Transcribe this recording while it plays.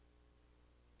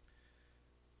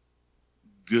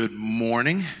Good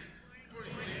morning.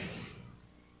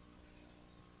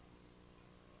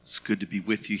 It's good to be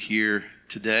with you here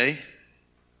today.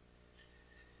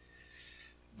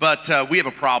 But we have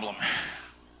a problem.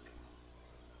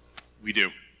 We do.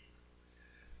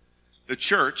 The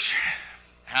church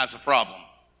has a problem.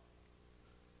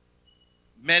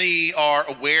 Many are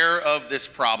aware of this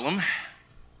problem.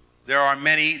 There are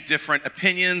many different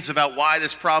opinions about why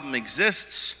this problem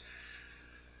exists,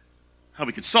 how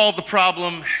we can solve the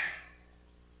problem,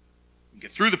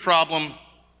 get through the problem.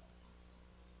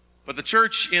 But the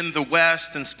church in the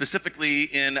West, and specifically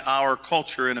in our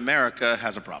culture in America,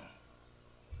 has a problem.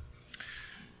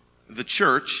 The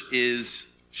church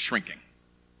is shrinking.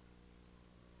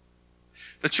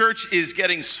 The church is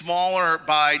getting smaller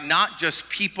by not just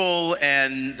people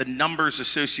and the numbers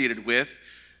associated with,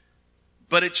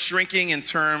 but it's shrinking in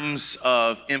terms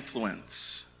of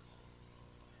influence.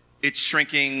 It's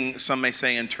shrinking, some may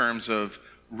say, in terms of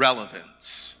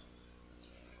relevance.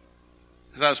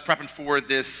 As I was prepping for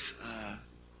this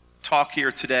talk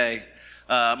here today,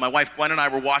 my wife Gwen and I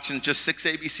were watching just 6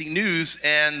 ABC News,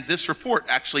 and this report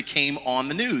actually came on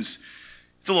the news.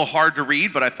 It's a little hard to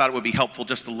read, but I thought it would be helpful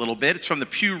just a little bit. It's from the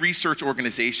Pew Research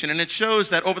Organization, and it shows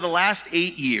that over the last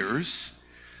 8 years,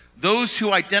 those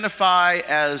who identify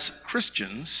as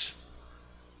Christians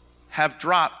have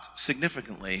dropped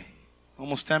significantly,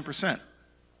 almost 10%.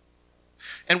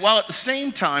 And while at the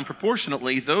same time,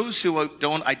 proportionately, those who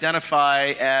don't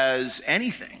identify as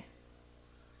anything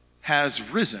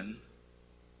has risen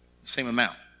the same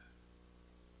amount.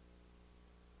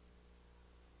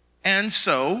 And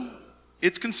so,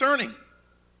 it's concerning.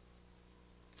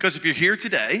 Because if you're here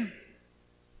today,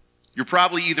 you're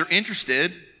probably either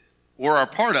interested or are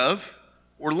part of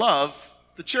or love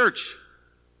the church.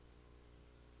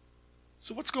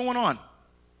 So what's going on?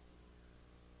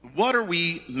 What are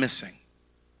we missing?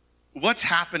 What's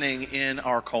happening in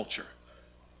our culture?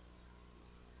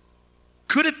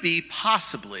 Could it be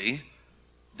possibly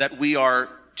that we are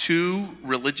too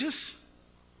religious?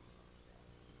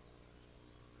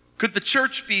 Could the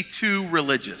church be too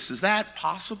religious? Is that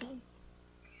possible?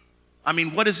 I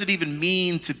mean, what does it even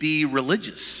mean to be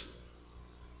religious?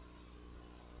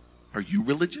 Are you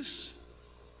religious?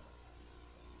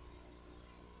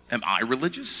 Am I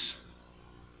religious?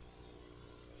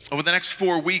 Over the next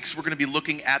 4 weeks, we're going to be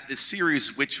looking at this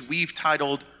series, which we've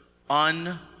titled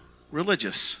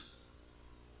Unreligious.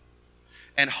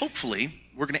 And hopefully,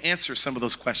 we're going to answer some of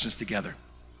those questions together.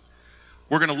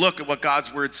 We're going to look at what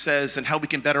God's word says and how we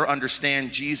can better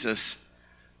understand Jesus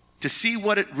to see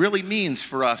what it really means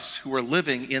for us who are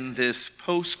living in this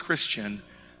post-Christian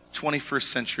 21st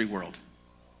century world.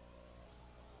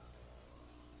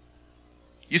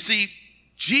 You see,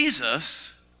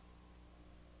 Jesus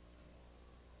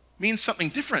means something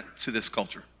different to this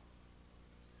culture.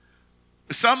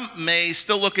 Some may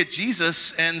still look at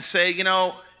Jesus and say,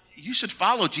 you should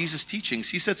follow Jesus' teachings.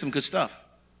 He said some good stuff.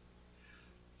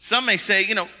 Some may say,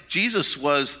 Jesus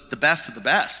was the best of the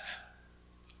best.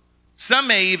 Some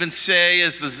may even say,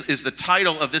 as is the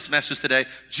title of this message today,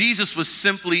 Jesus was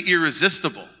simply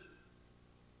irresistible.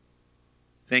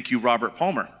 Thank you, Robert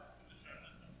Palmer.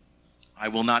 I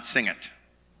will not sing it.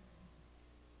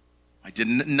 I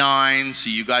didn't at 9, so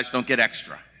you guys don't get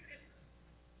extra.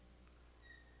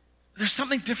 There's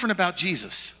something different about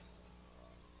Jesus.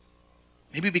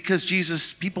 Maybe because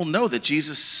people know that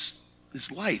Jesus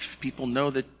is life. People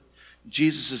know that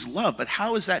Jesus is love. But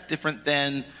how is that different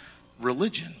than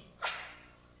religion?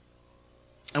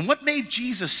 And what made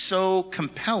Jesus so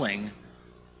compelling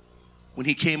when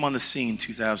he came on the scene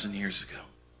 2,000 years ago?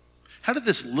 How did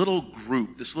this little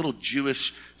group, this little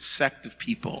Jewish sect of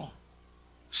people,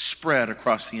 spread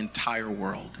across the entire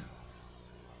world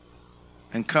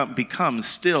and become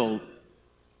still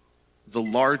the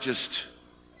largest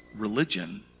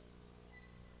religion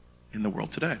in the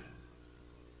world today?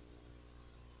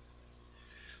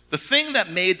 The thing that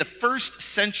made the first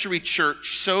century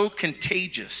church so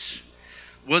contagious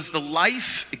was the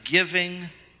life-giving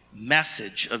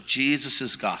message of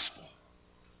Jesus' gospel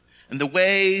and the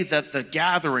way that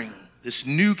this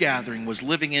new gathering was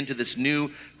living into this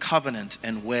new covenant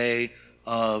and way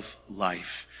of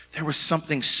life. There was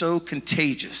something so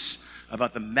contagious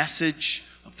about the message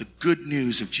of the good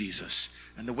news of Jesus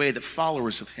and the way that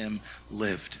followers of him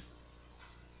lived.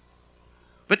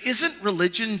 But isn't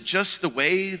religion just the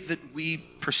way that we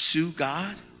pursue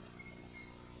God?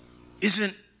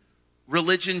 Isn't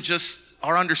religion just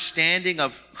our understanding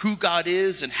of who God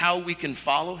is and how we can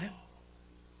follow him?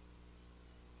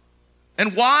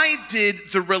 And why did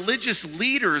the religious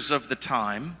leaders of the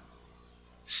time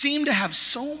seem to have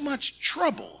so much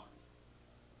trouble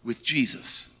with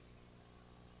Jesus?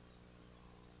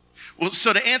 Well,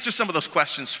 so to answer some of those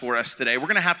questions for us today, we're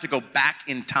going to have to go back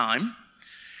in time.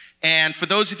 And for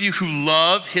those of you who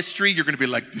love history, you're going to be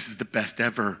like, this is the best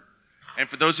ever. And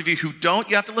for those of you who don't,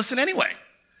 you have to listen anyway.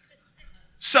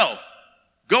 So,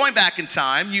 going back in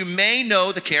time, you may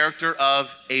know the character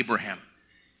of Abraham.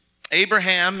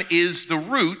 Abraham is the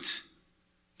root,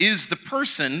 is the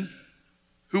person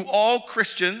who all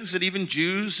Christians and even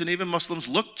Jews and even Muslims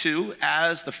look to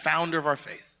as the founder of our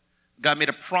faith. God made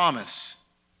a promise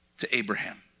to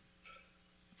Abraham,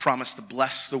 a promise to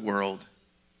bless the world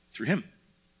through him.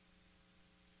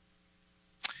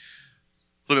 A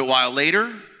little bit while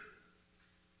later,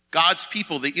 God's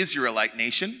people, the Israelite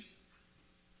nation,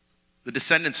 the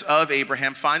descendants of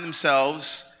Abraham, find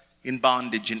themselves in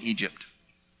bondage in Egypt.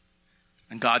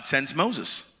 And God sends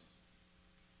Moses.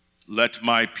 Let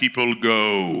my people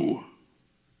go,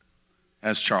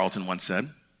 as Charlton once said.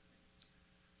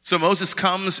 So Moses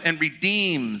comes and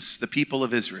redeems the people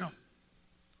of Israel.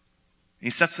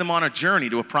 He sets them on a journey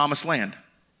to a promised land.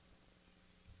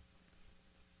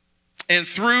 And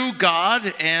through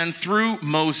God and through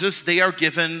Moses, they are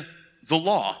given the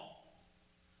law.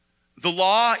 The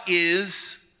law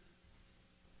is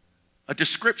a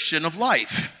description of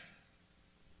life.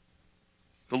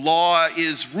 The law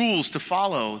is rules to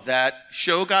follow that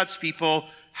show God's people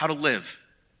how to live,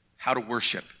 how to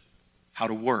worship, how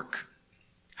to work,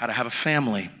 how to have a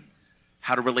family,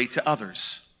 how to relate to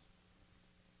others.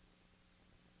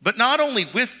 But not only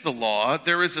with the law,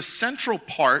 there is a central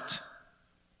part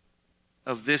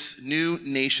of this new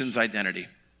nation's identity.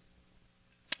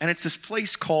 And it's this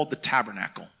place called the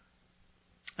tabernacle.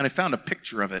 And I found a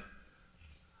picture of it.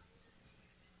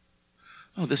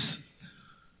 Oh, this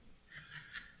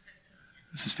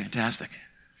is fantastic.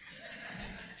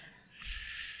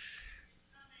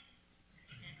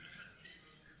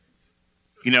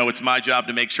 You know, it's my job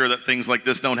to make sure that things like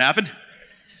this don't happen.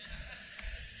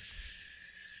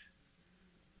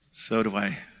 So do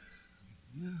I.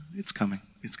 It's coming.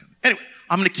 It's coming. Anyway,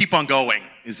 I'm going to keep on going.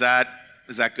 Is that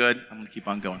good? I'm going to keep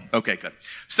on going. Okay, good.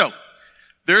 So,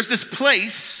 there's this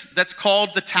place that's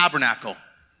called the tabernacle.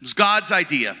 It was God's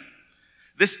idea.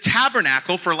 This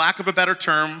tabernacle, for lack of a better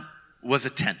term, was a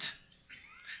tent.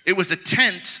 It was a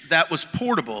tent that was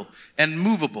portable and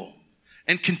movable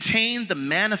and contained the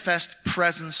manifest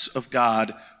presence of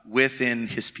God within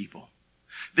his people.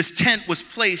 This tent was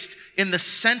placed in the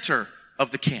center of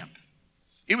the camp.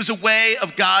 It was a way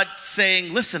of God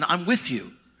saying, listen, I'm with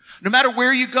you. No matter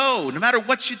where you go, no matter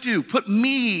what you do, put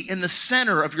me in the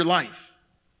center of your life.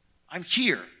 I'm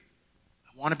here.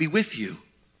 I want to be with you.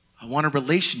 I want a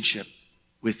relationship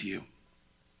with you.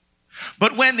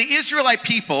 But when the Israelite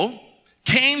people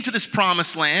came to this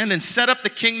promised land and set up the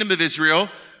kingdom of Israel,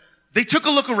 they took a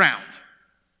look around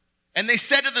and they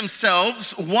said to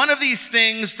themselves, one of these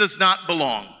things does not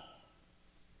belong.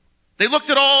 They looked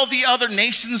at all the other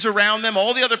nations around them,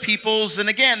 all the other peoples, and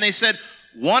again, they said,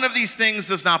 one of these things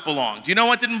does not belong. Do you know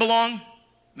what didn't belong?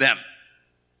 Them.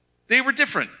 They were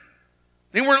different.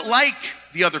 They weren't like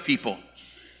the other people.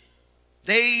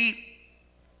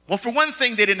 Well, for one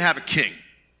thing, they didn't have a king.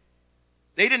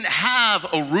 They didn't have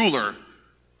a ruler,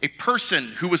 a person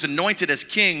who was anointed as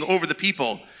king over the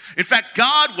people. In fact,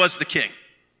 God was the king.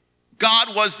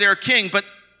 God was their king, but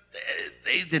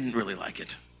they didn't really like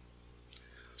it.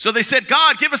 So they said,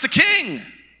 God, give us a king.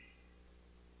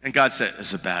 And God said,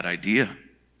 it's a bad idea.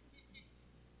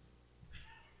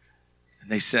 And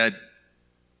they said,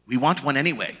 we want one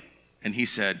anyway. And he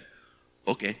said,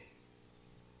 okay.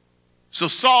 So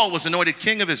Saul was anointed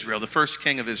king of Israel, the first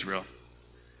king of Israel.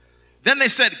 Then they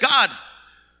said, God,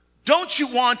 don't you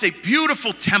want a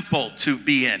beautiful temple to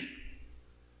be in?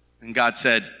 And God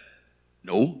said,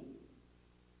 no.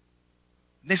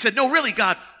 And they said, no, really,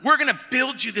 God, we're going to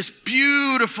build you this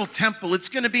beautiful temple. It's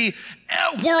going to be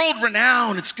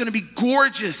world-renowned. It's going to be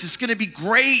gorgeous. It's going to be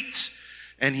great.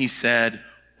 And he said,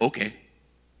 okay,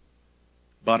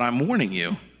 but I'm warning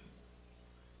you,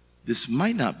 this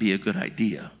might not be a good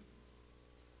idea.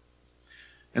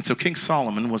 And so King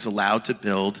Solomon was allowed to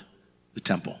build the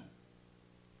temple.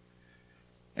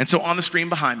 And so on the screen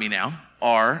behind me now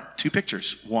are two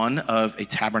pictures, one of a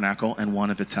tabernacle and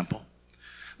one of a temple.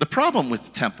 The problem with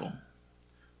the temple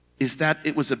is that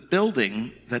it was a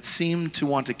building that seemed to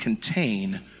want to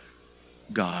contain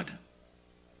God.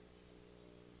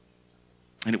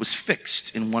 And it was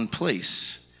fixed in one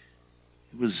place.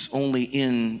 It was only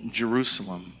in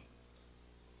Jerusalem.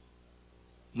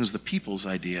 It was the people's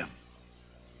idea.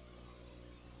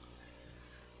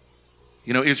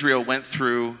 You know, Israel went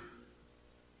through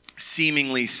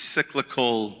seemingly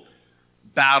cyclical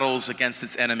battles against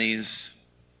its enemies,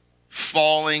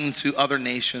 falling to other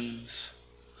nations,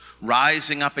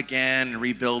 rising up again and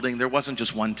rebuilding. There wasn't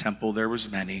just one temple, there was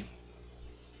many.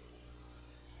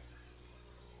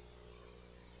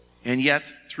 And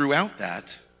yet, throughout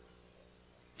that,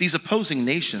 these opposing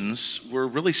nations were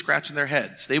really scratching their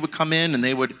heads. They would come in and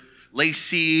they would lay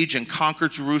siege and conquer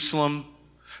Jerusalem.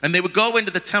 And they would go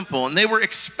into the temple and they were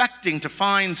expecting to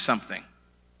find something.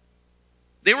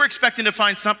 They were expecting to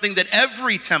find something that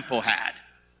every temple had.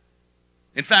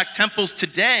 In fact, temples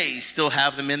today still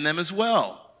have them in them as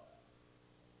well.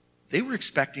 They were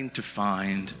expecting to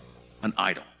find an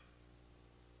idol,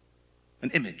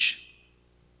 an image.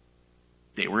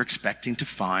 They were expecting to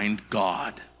find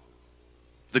God,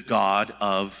 the God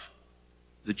of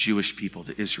the Jewish people,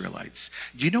 the Israelites.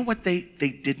 Do you know what they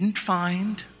didn't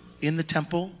find in the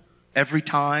temple every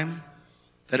time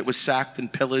that it was sacked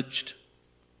and pillaged?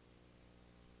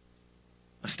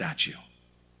 A statue.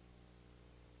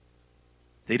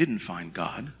 They didn't find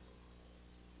God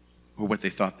or what they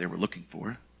thought they were looking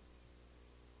for.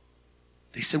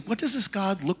 They said, what does this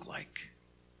God look like?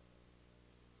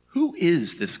 Who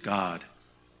is this God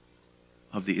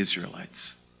of the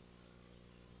Israelites?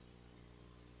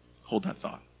 Hold that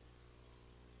thought.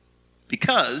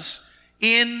 Because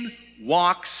in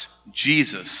walks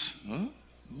Jesus.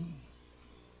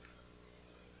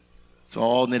 It's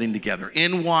all knitting together.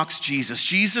 In walks Jesus.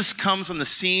 Jesus comes on the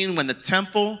scene when the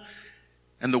temple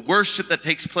and the worship that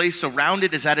takes place around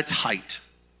it is at its height.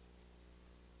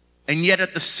 And yet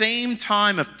at the same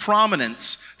time of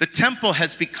prominence, the temple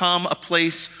has become a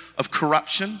place of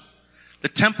corruption. The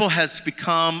temple has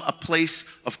become a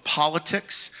place of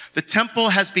politics. The temple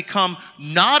has become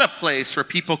not a place where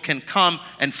people can come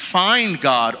and find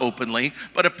God openly,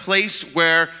 but a place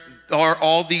where there are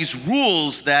all these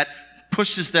rules that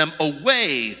pushes them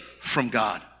away from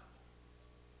God.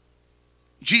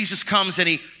 Jesus comes and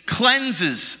he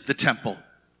cleanses the temple.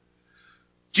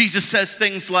 Jesus says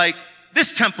things like,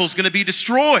 this temple is going to be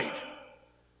destroyed.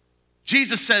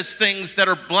 Jesus says things that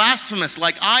are blasphemous,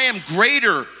 like, I am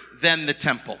greater than the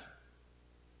temple.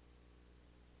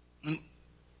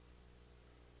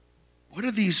 What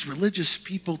are these religious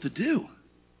people to do?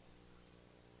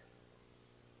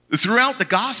 Throughout the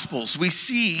Gospels, we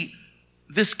see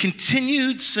this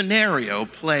continued scenario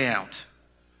play out.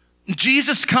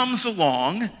 Jesus comes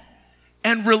along,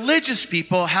 and religious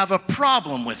people have a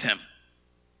problem with him.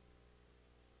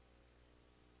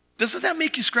 Doesn't that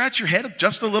make you scratch your head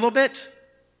just a little bit?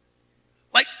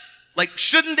 Like,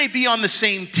 shouldn't they be on the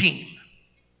same team?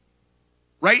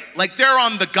 Right? Like, they're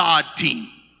on the God team.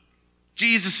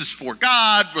 Jesus is for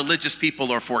God, religious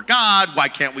people are for God, why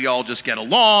can't we all just get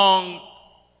along?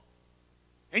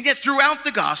 And yet throughout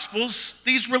the Gospels,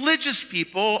 these religious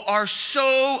people are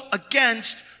so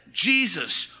against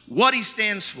Jesus, what he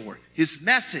stands for, his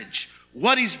message,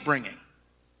 what he's bringing.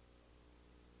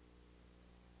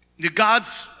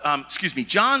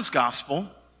 John's Gospel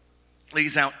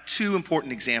lays out two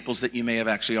important examples that you may have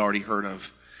actually already heard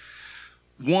of.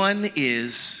 One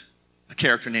is a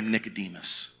character named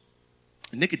Nicodemus.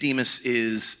 Nicodemus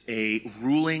is a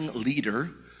ruling leader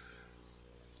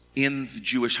in the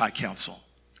Jewish High Council.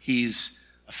 He's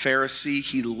a Pharisee.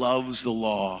 He loves the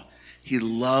law. He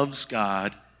loves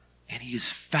God, and he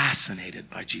is fascinated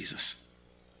by Jesus.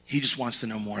 He just wants to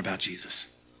know more about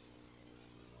Jesus.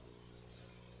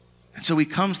 And so he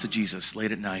comes to Jesus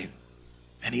late at night,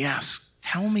 and he asks,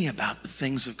 tell me about the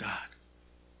things of God.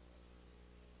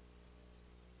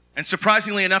 And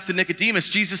surprisingly enough to Nicodemus,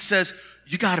 Jesus says,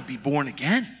 you got to be born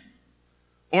again.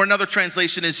 Or another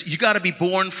translation is, you got to be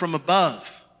born from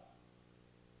above.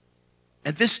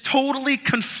 And this totally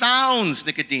confounds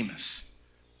Nicodemus.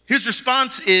 His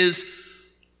response is,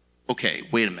 okay,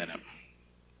 wait a minute.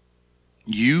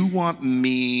 You want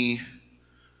me...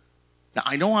 Now,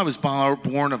 I know I was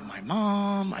born of my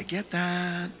mom, I get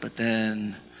that, but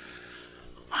then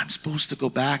I'm supposed to go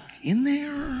back in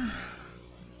there?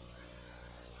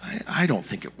 I don't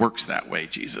think it works that way,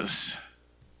 Jesus.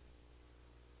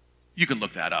 You can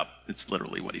look that up. It's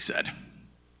literally what he said.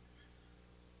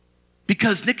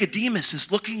 Because Nicodemus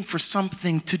is looking for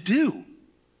something to do.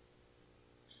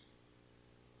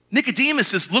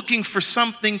 Nicodemus is looking for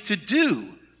something to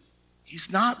do.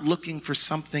 He's not looking for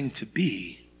something to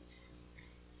be.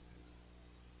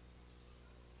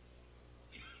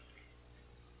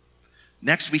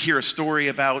 Next, we hear a story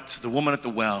about the woman at the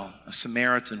well, a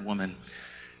Samaritan woman.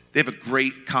 They have a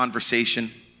great conversation,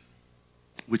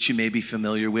 which you may be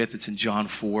familiar with. It's in John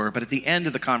 4. But at the end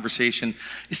of the conversation,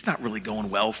 it's not really going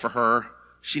well for her.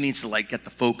 She needs to get the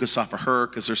focus off of her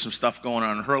because there's some stuff going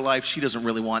on in her life she doesn't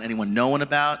really want anyone knowing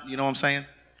about. You know what I'm saying?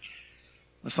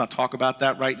 Let's not talk about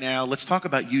that right now. Let's talk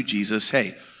about you, Jesus.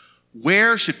 Hey,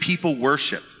 where should people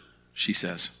worship? She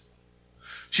says.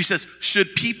 She says,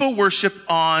 should people worship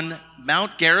on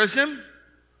Mount Gerizim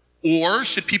or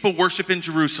should people worship in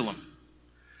Jerusalem?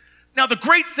 Now, the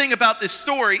great thing about this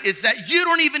story is that you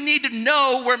don't even need to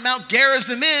know where Mount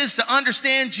Gerizim is to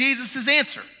understand Jesus'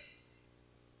 answer.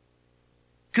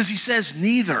 Because he says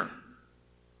neither.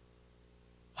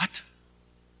 What?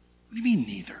 What do you mean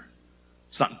neither?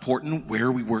 It's not important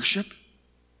where we worship?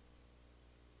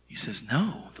 He says,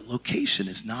 no, the location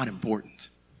is not important.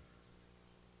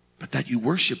 But that you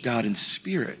worship God in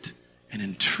spirit and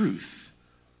in truth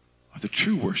are the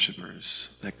true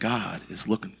worshipers that God is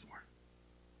looking for.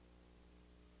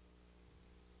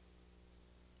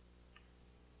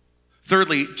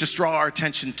 Thirdly, just draw our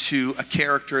attention to a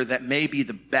character that may be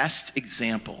the best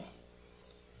example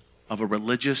of a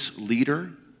religious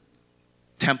leader,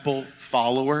 temple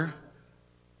follower,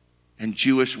 and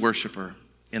Jewish worshiper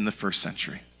in the first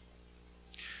century.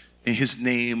 And his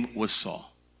name was Saul.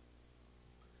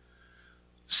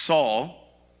 Saul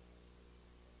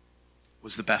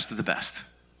was the best of the best.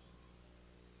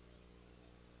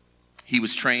 He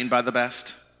was trained by the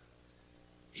best.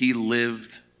 He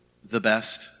lived the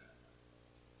best.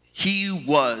 He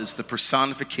was the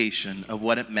personification of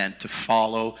what it meant to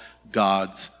follow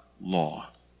God's law.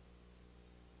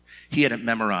 He had it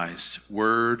memorized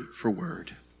word for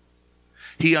word.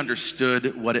 He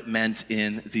understood what it meant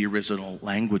in the original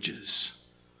languages.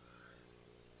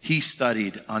 He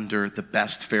studied under the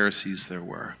best Pharisees there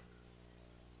were.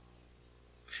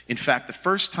 In fact, the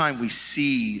first time we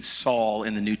see Saul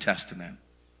in the New Testament,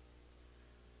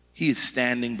 he is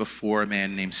standing before a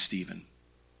man named Stephen.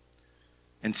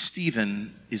 And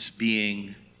Stephen is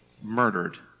being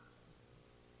murdered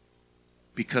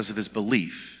because of his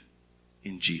belief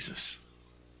in Jesus.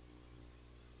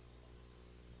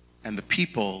 And the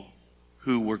people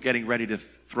who were getting ready to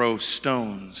throw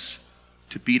stones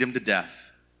to beat him to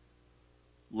death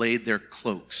laid their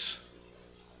cloaks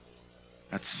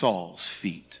at Saul's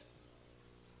feet.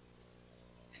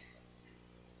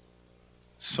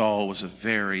 Saul was a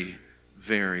very,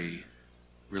 very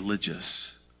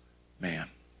religious man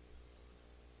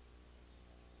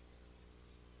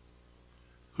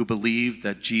who believed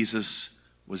that Jesus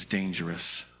was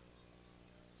dangerous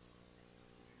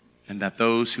and that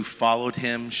those who followed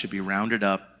him should be rounded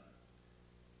up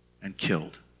and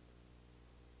killed.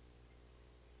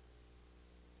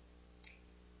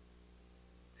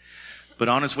 But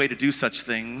on his way to do such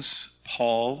things,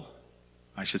 Saul,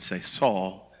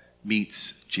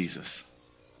 meets Jesus.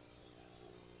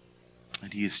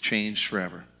 And he is changed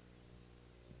forever.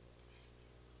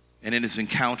 And in his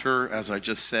encounter, as I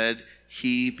just said,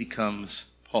 he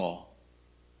becomes Paul.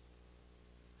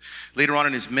 Later on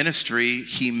in his ministry,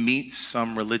 he meets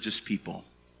some religious people.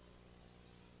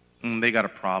 And they got a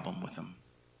problem with him.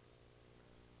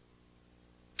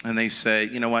 And they say,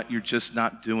 you know what, you're just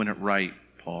not doing it right,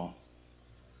 Paul.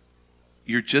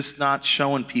 You're just not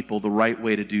showing people the right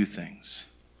way to do things.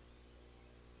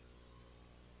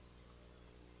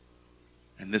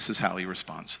 And this is how he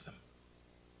responds to them.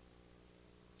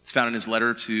 It's found in his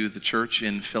letter to the church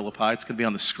in Philippi. It's going to be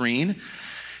on the screen.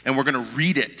 And we're going to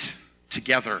read it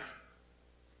together,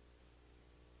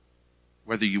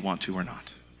 whether you want to or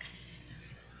not.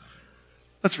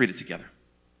 Let's read it together.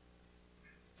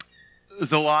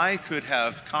 Though I could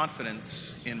have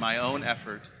confidence in my own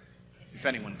effort, if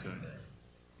anyone could.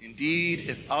 Indeed,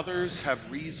 if others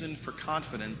have reason for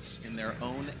confidence in their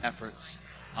own efforts,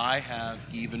 I have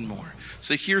even more.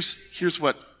 So here's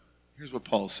what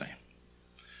Paul's saying.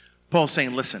 Paul's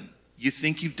saying, listen, you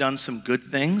think you've done some good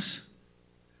things?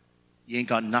 You ain't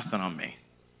got nothing on me.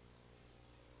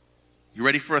 You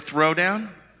ready for a throwdown?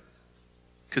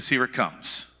 Because here it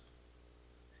comes.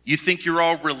 You think you're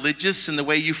all religious in the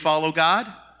way you follow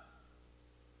God?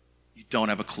 You don't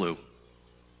have a clue.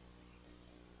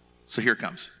 So here it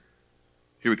comes.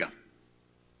 Here we go.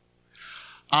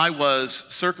 I was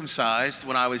circumcised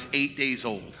when I was 8 days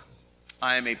old.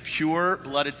 I am a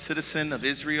pure-blooded citizen of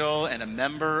Israel and a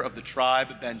member of the tribe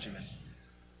of Benjamin.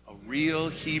 A real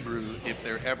Hebrew, if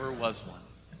there ever was one.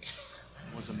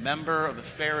 I was a member of the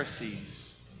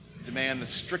Pharisees who demand the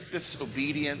strictest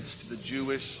obedience to the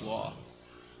Jewish law.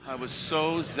 I was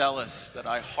so zealous that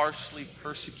I harshly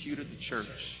persecuted the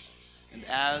church. And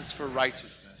as for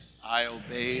righteousness, I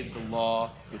obeyed the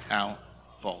law without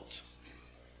fault.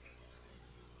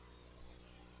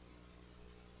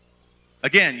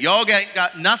 Again, y'all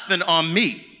got nothing on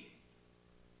me.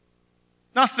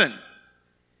 Nothing.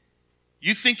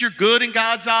 You think you're good in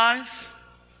God's eyes?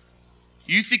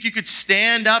 You think you could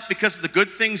stand up because of the good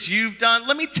things you've done?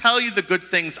 Let me tell you the good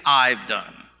things I've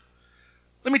done.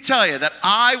 Let me tell you that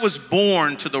I was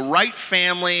born to the right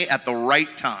family at the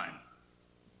right time.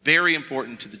 Very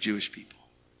important to the Jewish people.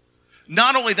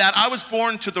 Not only that, I was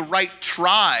born to the right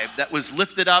tribe that was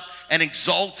lifted up and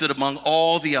exalted among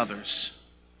all the others.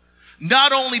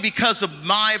 Not only because of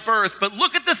my birth, but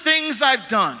look at the things I've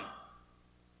done.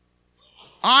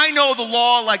 I know the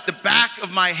law like the back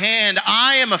of my hand.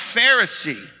 I am a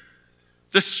Pharisee,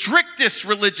 the strictest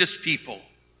religious people.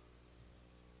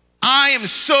 I am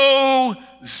so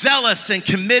zealous and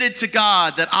committed to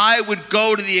God that I would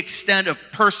go to the extent of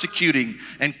persecuting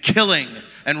and killing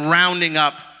and rounding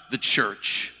up the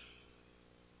church.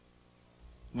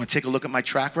 You want to take a look at my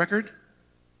track record?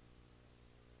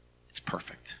 It's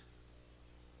perfect.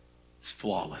 It's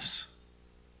flawless.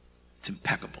 It's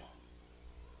impeccable.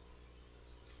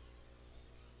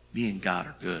 Me and God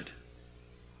are good.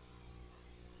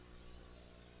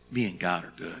 Me and God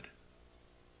are good.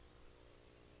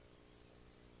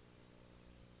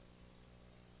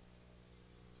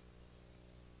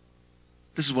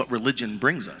 This is what religion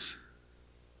brings us.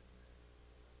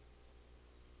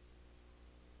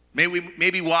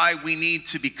 Maybe why we need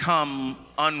to become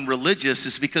unreligious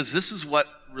is because this is what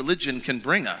religion can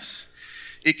bring us.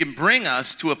 It can bring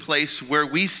us to a place where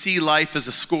we see life as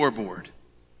a scoreboard,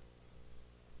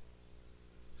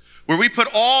 where we put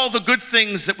all the good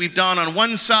things that we've done on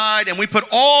one side and we put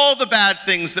all the bad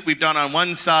things that we've done on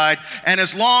one side, and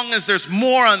as long as there's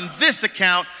more on this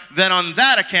account than on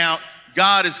that account,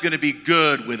 God is going to be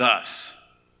good with us.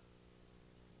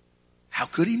 How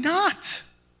could he not?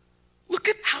 Look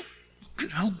at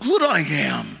how good I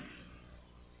am.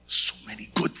 So many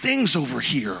good things over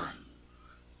here.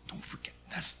 Don't forget,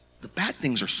 the bad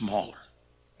things are smaller.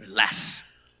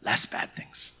 Less bad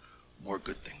things, more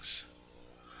good things.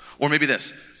 Or maybe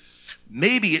this.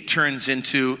 Maybe it turns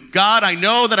into, God, I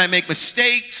know that I make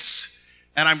mistakes,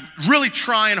 and I'm really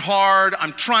trying hard.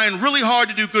 I'm trying really hard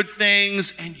to do good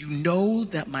things. And you know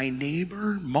that my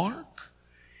neighbor, Mark,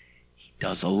 he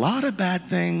does a lot of bad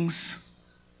things.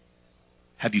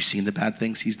 Have you seen the bad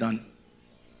things he's done?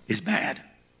 It's bad.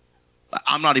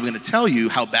 I'm not even going to tell you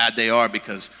how bad they are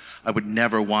because I would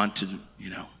never want to,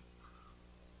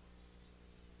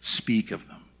 speak of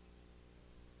them.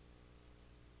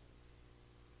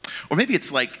 Or maybe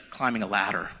it's like climbing a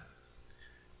ladder.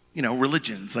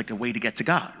 Religion's like a way to get to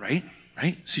God, right?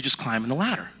 So you're just climbing the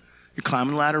ladder. You're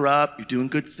climbing the ladder up, you're doing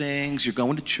good things, you're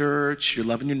going to church, you're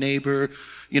loving your neighbor,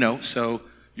 so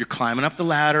you're climbing up the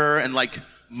ladder, and like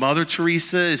Mother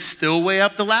Teresa is still way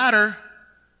up the ladder.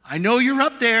 I know you're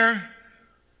up there,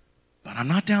 but I'm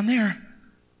not down there.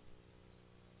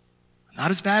 I'm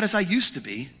not as bad as I used to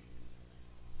be.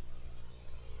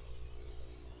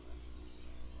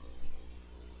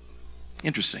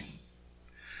 Interesting.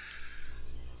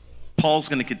 Paul's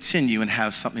going to continue and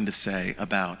have something to say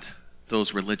about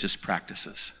those religious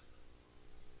practices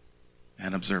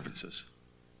and observances.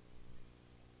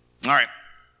 All right,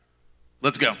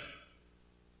 let's go.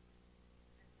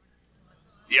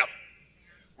 Yep,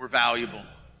 we're valuable.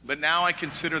 But now I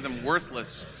consider them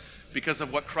worthless because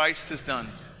of what Christ has done.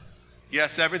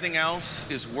 Yes, everything else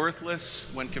is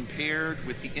worthless when compared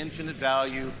with the infinite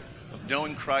value of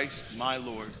knowing Christ, my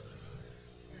Lord.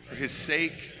 For his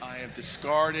sake, I have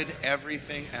discarded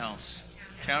everything else,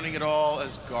 counting it all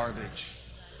as garbage,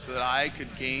 so that I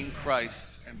could gain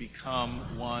Christ and become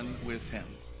one with him.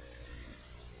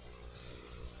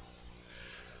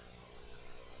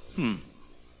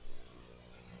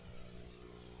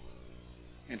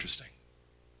 Interesting.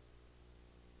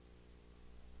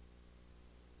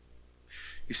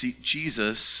 You see,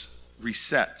 Jesus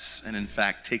resets and, in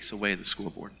fact, takes away the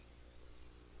scoreboard.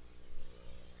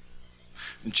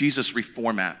 And Jesus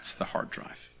reformats the hard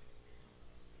drive.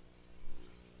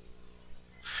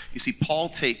 You see, Paul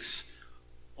takes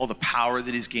all the power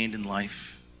that he's gained in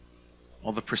life,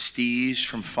 all the prestige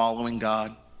from following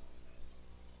God,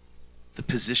 the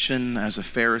position as a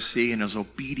Pharisee, and his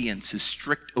obedience, his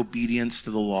strict obedience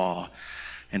to the law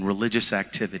and religious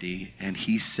activity, and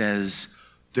he says,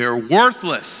 they're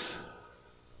worthless.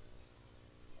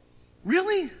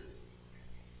 Really?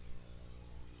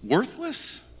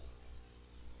 Worthless?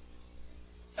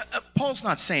 Paul's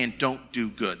not saying don't do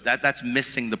good. That's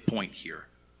missing the point here.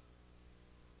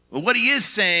 But what he is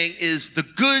saying is the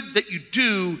good that you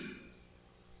do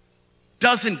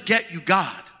doesn't get you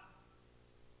God.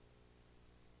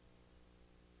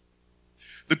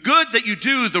 The good that you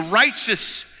do, the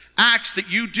righteous acts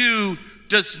that you do,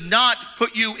 does not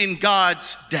put you in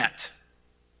God's debt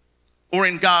or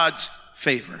in God's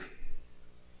favor.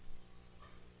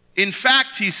 In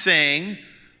fact, he's saying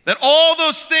that all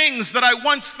those things that I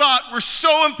once thought were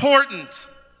so important,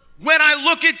 when I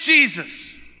look at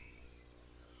Jesus,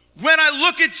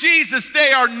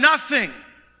 they are nothing.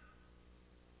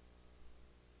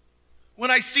 when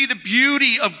I see the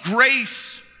beauty of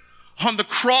grace on the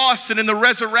cross and in the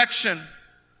resurrection,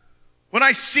 when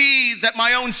I see that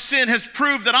my own sin has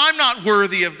proved that I'm not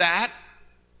worthy of that,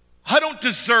 I don't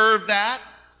deserve that,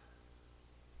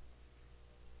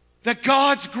 that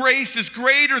God's grace is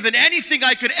greater than anything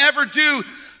I could ever do,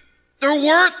 they're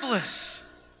worthless.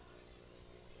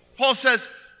 Paul says,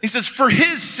 he says, for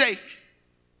his sake,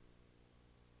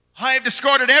 I have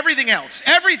discarded everything else,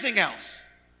 everything else.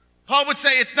 Paul would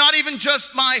say it's not even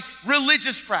just my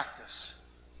religious practice.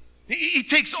 He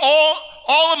takes all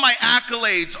of my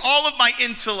accolades, all of my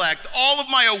intellect, all of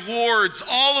my awards,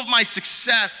 all of my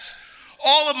success,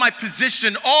 all of my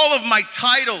position, all of my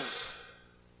titles.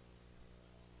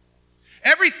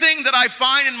 Everything that I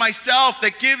find in myself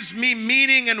that gives me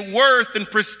meaning and worth and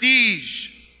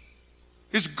prestige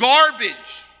is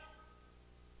garbage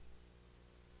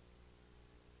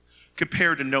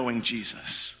compared to knowing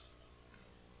Jesus,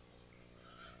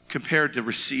 compared to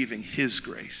receiving his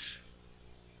grace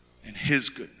and his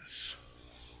goodness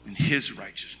and his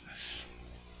righteousness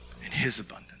and his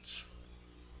abundance.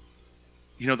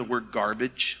 You know the word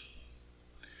garbage?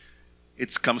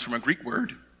 It comes from a Greek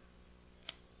word,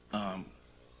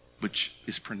 which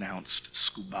is pronounced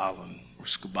skubalon or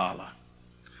skubala.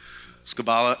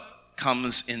 Skubala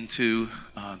comes into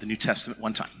the New Testament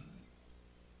one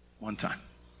time,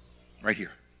 right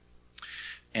here.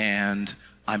 And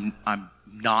I'm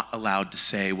not allowed to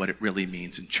say what it really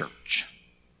means in church.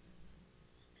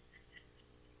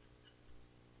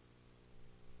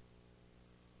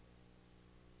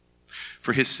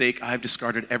 For his sake, I have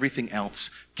discarded everything else,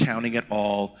 counting it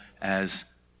all as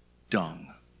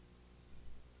dung.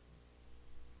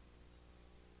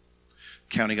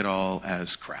 Counting it all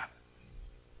as crap.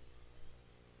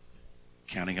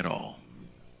 Counting it all.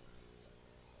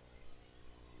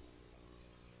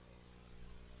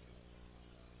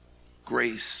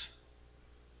 Grace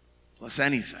plus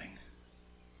anything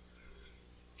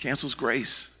cancels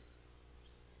grace.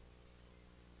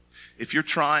 If we're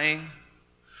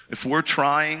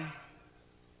trying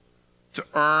to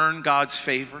earn God's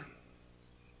favor,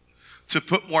 to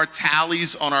put more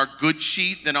tallies on our good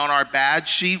sheet than on our bad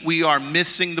sheet, we are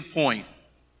missing the point.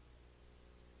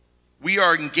 We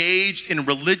are engaged in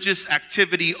religious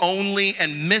activity only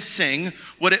and missing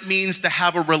what it means to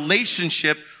have a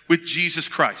relationship with Jesus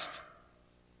Christ.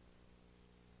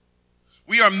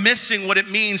 We are missing what it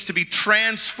means to be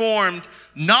transformed,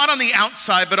 not on the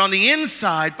outside, but on the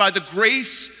inside by the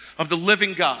grace of the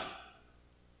living God.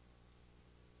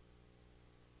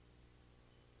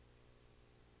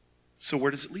 So where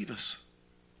does it leave us?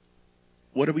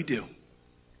 What do we do?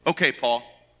 Okay, Paul,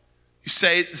 you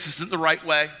say this isn't the right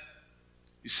way.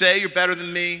 You say you're better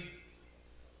than me.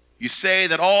 You say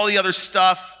that all the other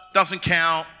stuff doesn't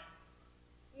count.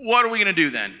 What are we going to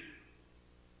do then?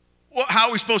 How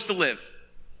are we supposed to live?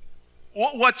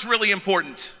 What's really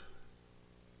important?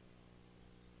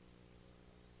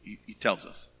 He tells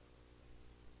us.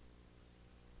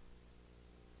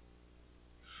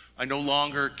 I no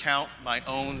longer count my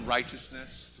own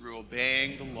righteousness through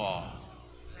obeying the law.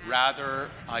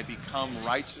 Rather, I become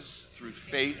righteous through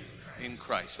faith in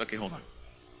Christ. Okay, hold on.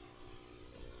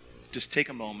 Just take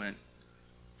a moment.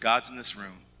 God's in this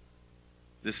room.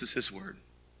 This is his word.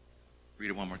 Read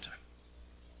it one more time.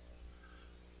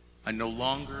 I no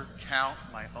longer count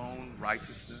my own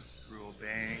righteousness through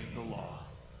obeying the law.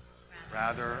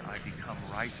 Rather, I become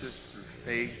righteous through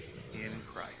faith in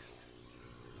Christ.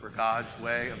 For God's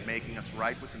way of making us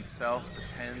right with himself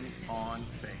depends on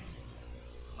faith.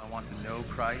 I want to know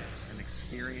Christ and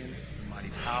experience the mighty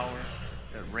power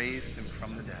that raised him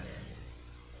from the dead.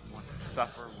 I want to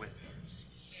suffer with him,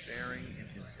 sharing in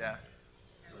his death,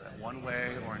 so that one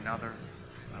way or another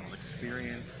I will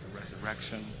experience the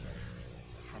resurrection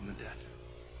from the dead.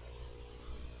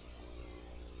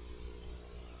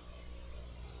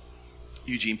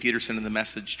 Eugene Peterson in The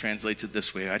Message translates it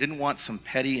this way: I didn't want some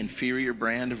petty, inferior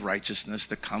brand of righteousness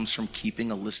that comes from keeping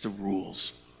a list of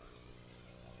rules,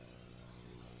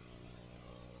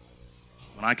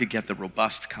 when I could get the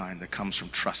robust kind that comes from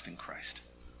trusting Christ,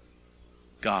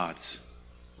 God's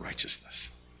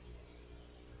righteousness.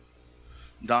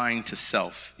 Dying to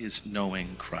self is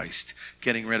knowing Christ,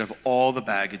 getting rid of all the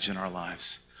baggage in our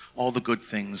lives, all the good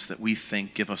things that we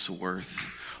think give us a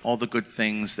worth, all the good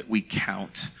things that we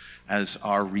count as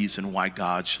our reason why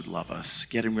God should love us,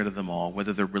 getting rid of them all,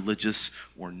 whether they're religious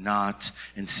or not,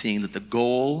 and seeing that the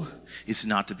goal is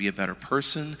not to be a better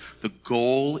person. The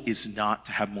goal is not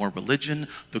to have more religion.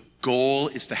 The goal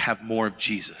is to have more of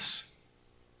Jesus.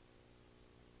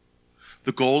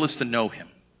 The goal is to know him.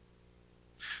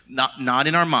 Not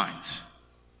in our minds,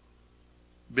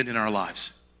 but in our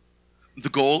lives. The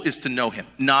goal is to know him,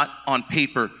 not on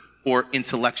paper or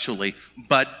intellectually,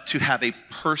 but to have a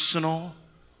personal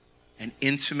and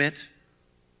intimate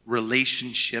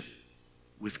relationship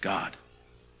with God.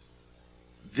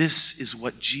 This is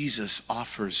what Jesus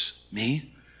offers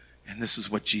me, and this is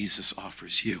what Jesus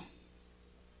offers you.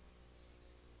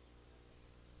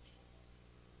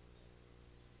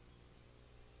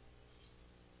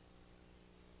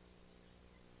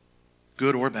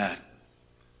 Good or bad,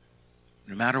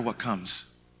 no matter what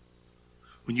comes,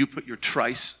 when you put your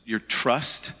trust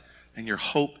and your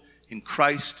hope in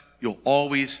Christ, you'll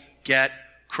always get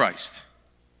Christ.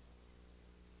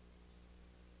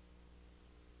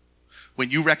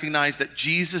 When you recognize that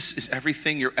Jesus is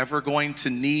everything you're ever going to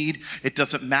need, it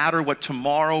doesn't matter what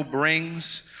tomorrow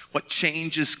brings, what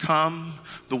changes come.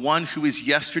 The one who is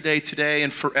yesterday, today,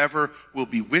 and forever will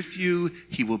be with you.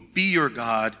 He will be your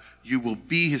God. You will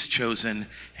be his chosen,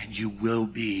 and you will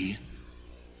be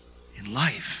in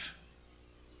life.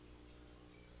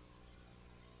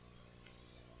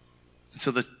 And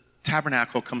so the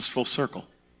tabernacle comes full circle.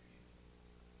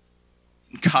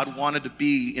 God wanted to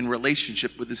be in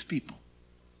relationship with his people.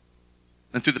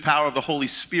 And through the power of the Holy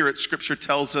Spirit, Scripture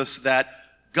tells us that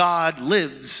God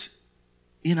lives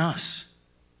in us,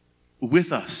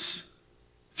 with us,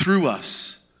 through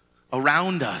us,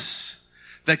 around us.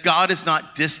 That God is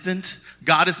not distant.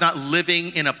 God is not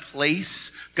living in a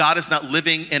place. God is not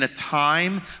living in a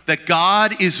time. That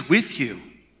God is with you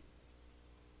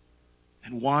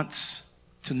and wants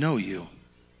to know you.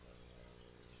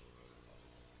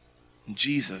 And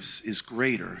Jesus is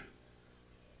greater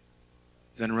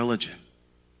than religion.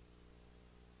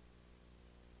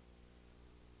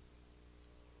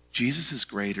 Jesus is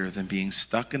greater than being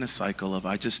stuck in a cycle of,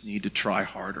 I just need to try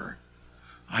harder.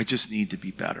 I just need to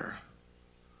be better.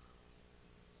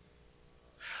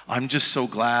 I'm just so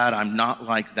glad I'm not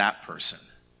like that person.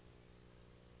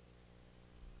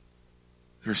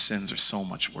 Their sins are so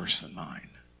much worse than mine.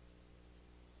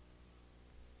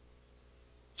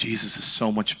 Jesus is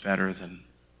so much better than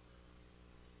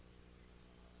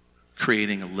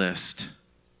creating a list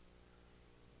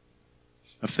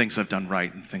of things I've done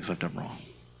right and things I've done wrong.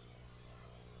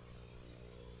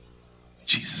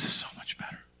 Jesus is so much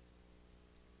better.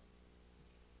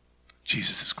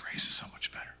 Jesus' grace is so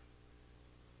much better.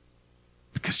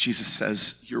 Because Jesus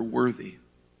says, you're worthy.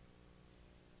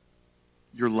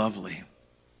 You're lovely.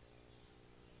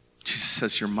 Jesus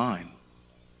says, you're mine.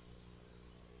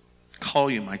 I call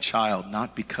you my child,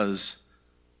 not because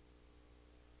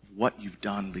of what you've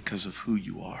done, because of who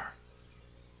you are.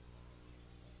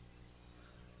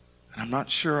 And I'm not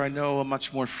sure I know a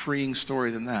much more freeing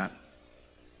story than that.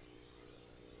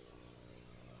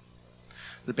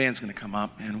 The band's going to come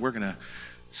up, and we're going to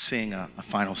sing a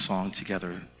final song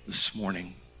together this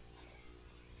morning.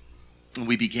 And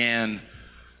we began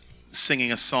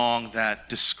singing a song that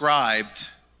described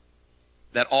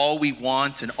that all we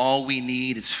want and all we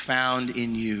need is found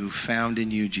in you,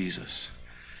 Jesus.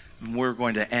 And we're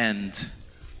going to end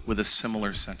with a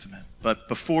similar sentiment. But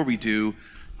before we do,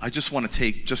 I just want to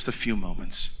take just a few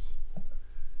moments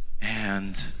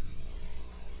and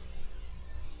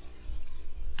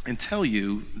tell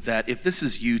you that if this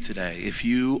is you today, if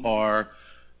you are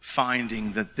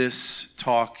finding that this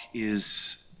talk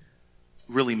is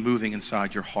really moving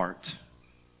inside your heart,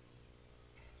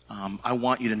 I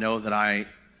want you to know that I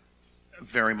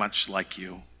very much like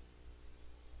you.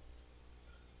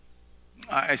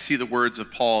 I see the words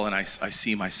of Paul and I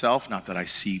see myself, not that I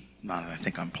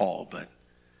think I'm Paul, but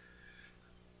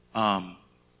I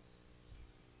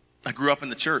grew up in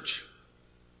the church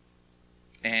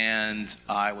and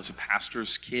I was a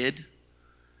pastor's kid.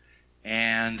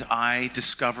 And I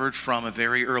discovered from a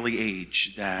very early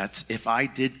age that if I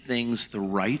did things the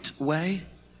right way,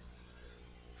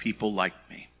 people liked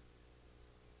me.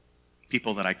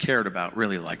 People that I cared about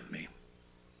really liked me.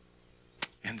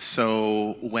 And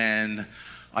so when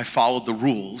I followed the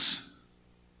rules,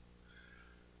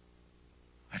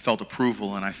 I felt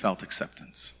approval and I felt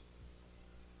acceptance.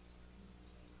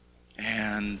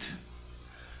 And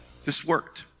this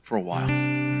worked for a while.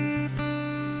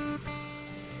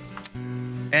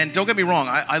 And don't get me wrong,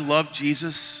 I love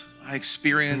Jesus. I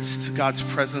experienced God's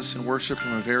presence and worship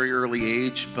from a very early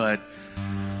age, but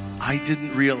I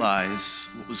didn't realize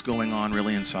what was going on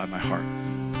really inside my heart.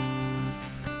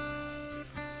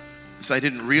 Because I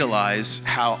didn't realize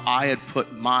how I had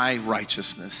put my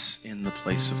righteousness in the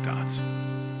place of God's.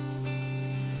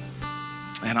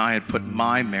 And I had put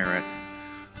my merit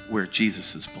where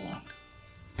Jesus's belonged.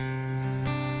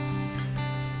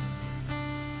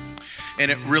 And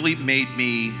it really made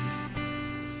me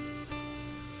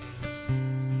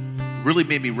really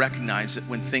made me recognize it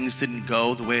when things didn't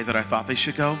go the way that I thought they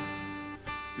should go.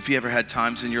 If you ever had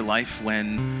times in your life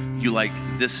when you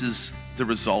this is the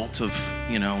result of,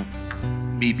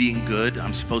 me being good,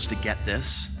 I'm supposed to get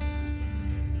this,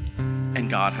 and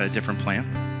God had a different plan.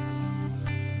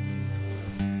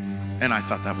 And I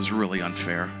thought that was really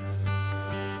unfair,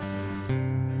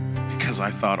 because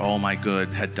I thought all my good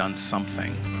had done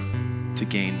something to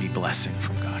gain me blessing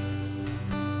from God.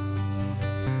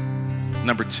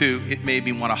 Number two, it made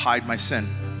me want to hide my sin.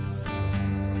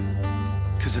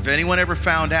 Because if anyone ever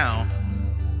found out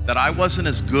that I wasn't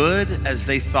as good as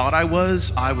they thought I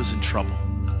was in trouble.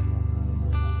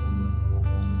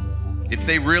 If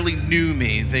they really knew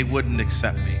me, they wouldn't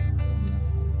accept me.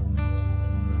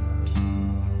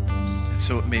 And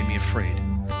so it made me afraid.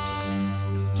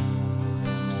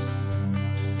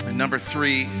 And number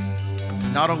three,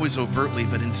 not always overtly,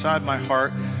 but inside my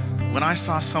heart, when I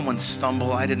saw someone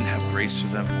stumble, I didn't have grace for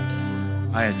them.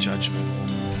 I had judgment.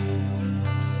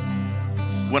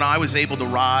 When I was able to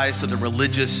rise to the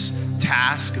religious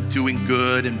task of doing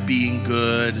good and being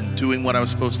good and doing what I was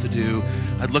supposed to do,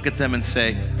 I'd look at them and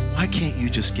say, why can't you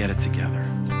just get it together?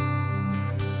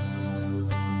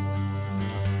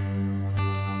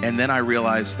 And then I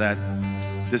realized that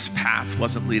this path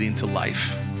wasn't leading to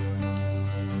life.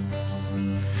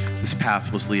 This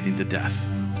path was leading to death.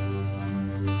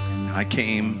 And I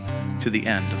came to the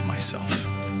end of myself.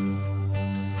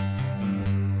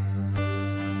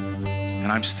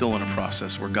 And I'm still in a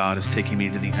process where God is taking me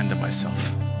to the end of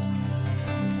myself.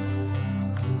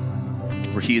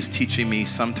 Where He is teaching me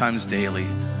sometimes daily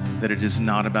that it is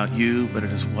not about you, but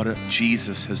it is what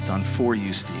Jesus has done for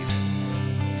you, Steve.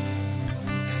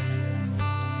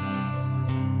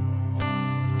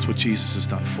 It's what Jesus has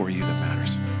done for you that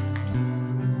matters.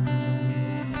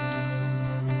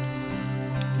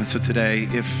 And so today,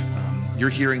 if you're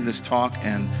hearing this talk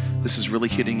and this is really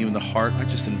hitting you in the heart, I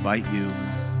just invite you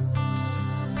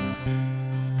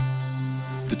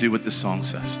to do what this song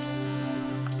says.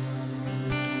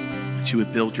 That you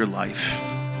would build your life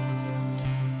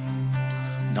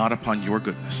not upon your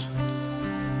goodness,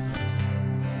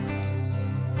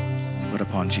 but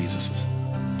upon Jesus's.